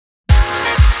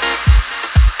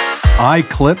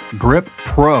iKlip Grip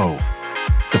Pro,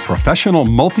 the professional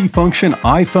multifunction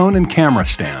iPhone and camera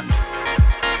stand.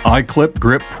 iKlip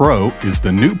Grip Pro is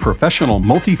the new professional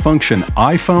multifunction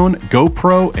iPhone,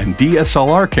 GoPro, and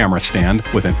DSLR camera stand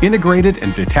with an integrated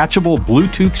and detachable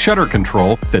Bluetooth shutter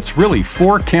control that's really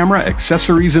 4 camera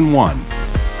accessories in one.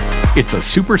 It's a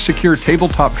super secure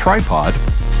tabletop tripod,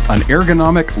 an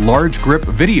ergonomic large grip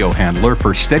video handler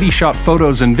for steady shot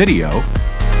photos and video,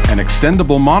 an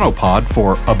extendable monopod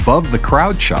for above the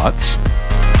crowd shots,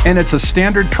 and it's a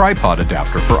standard tripod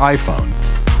adapter for iPhone.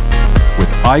 With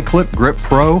iKlip Grip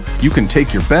Pro, you can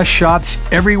take your best shots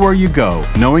everywhere you go,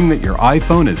 knowing that your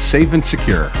iPhone is safe and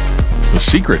secure. The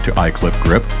secret to iKlip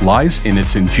Grip lies in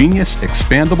its ingenious,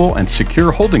 expandable, and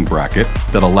secure holding bracket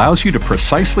that allows you to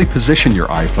precisely position your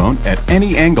iPhone at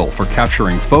any angle for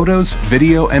capturing photos,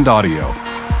 video, and audio.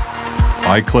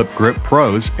 iKlip Grip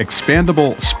Pro's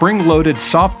expandable, spring-loaded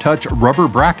soft-touch rubber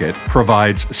bracket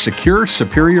provides secure,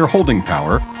 superior holding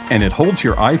power, and it holds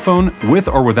your iPhone with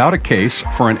or without a case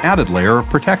for an added layer of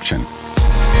protection.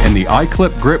 And the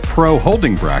iKlip Grip Pro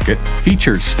holding bracket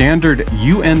features standard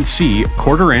UNC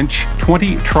 1/4"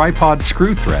 20 tripod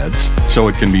screw threads, so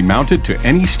it can be mounted to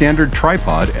any standard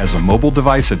tripod as a mobile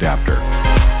device adapter.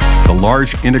 The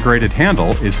large integrated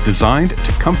handle is designed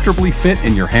to comfortably fit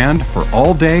in your hand for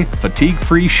all-day,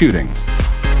 fatigue-free shooting.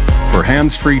 For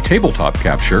hands-free tabletop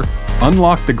capture,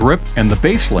 unlock the grip and the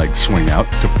base legs swing out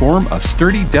to form a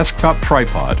sturdy desktop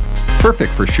tripod,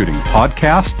 perfect for shooting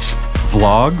podcasts,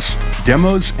 vlogs,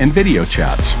 demos, and video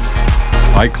chats.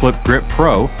 iKlip Grip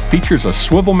Pro features a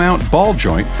swivel mount ball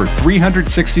joint for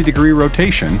 360-degree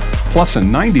rotation, plus a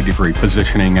 90-degree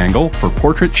positioning angle for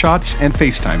portrait shots and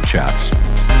FaceTime chats.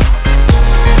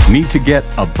 Need to get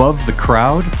above the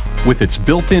crowd? With its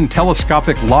built-in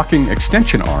telescopic locking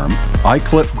extension arm,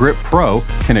 iKlip Grip Pro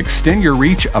can extend your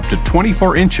reach up to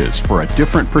 24 inches for a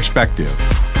different perspective.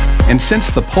 And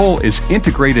since the pole is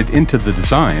integrated into the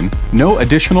design, no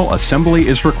additional assembly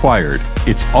is required.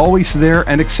 It's always there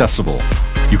and accessible.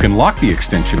 You can lock the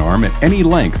extension arm at any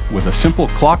length with a simple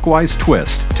clockwise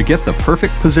twist to get the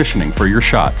perfect positioning for your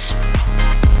shots.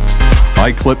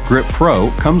 iKlip Grip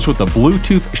Pro comes with a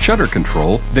Bluetooth shutter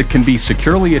control that can be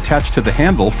securely attached to the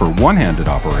handle for one-handed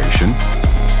operation,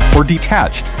 or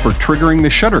detached for triggering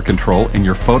the shutter control in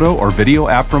your photo or video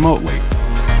app remotely.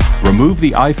 Remove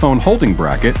the iPhone holding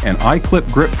bracket, and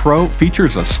iKlip Grip Pro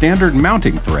features a standard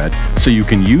mounting thread so you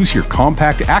can use your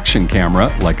compact action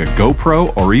camera like a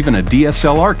GoPro or even a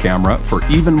DSLR camera for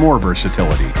even more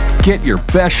versatility. Get your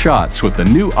best shots with the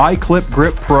new iKlip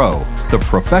Grip Pro, the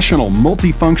professional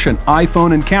multifunction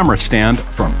iPhone and camera stand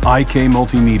from IK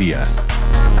Multimedia.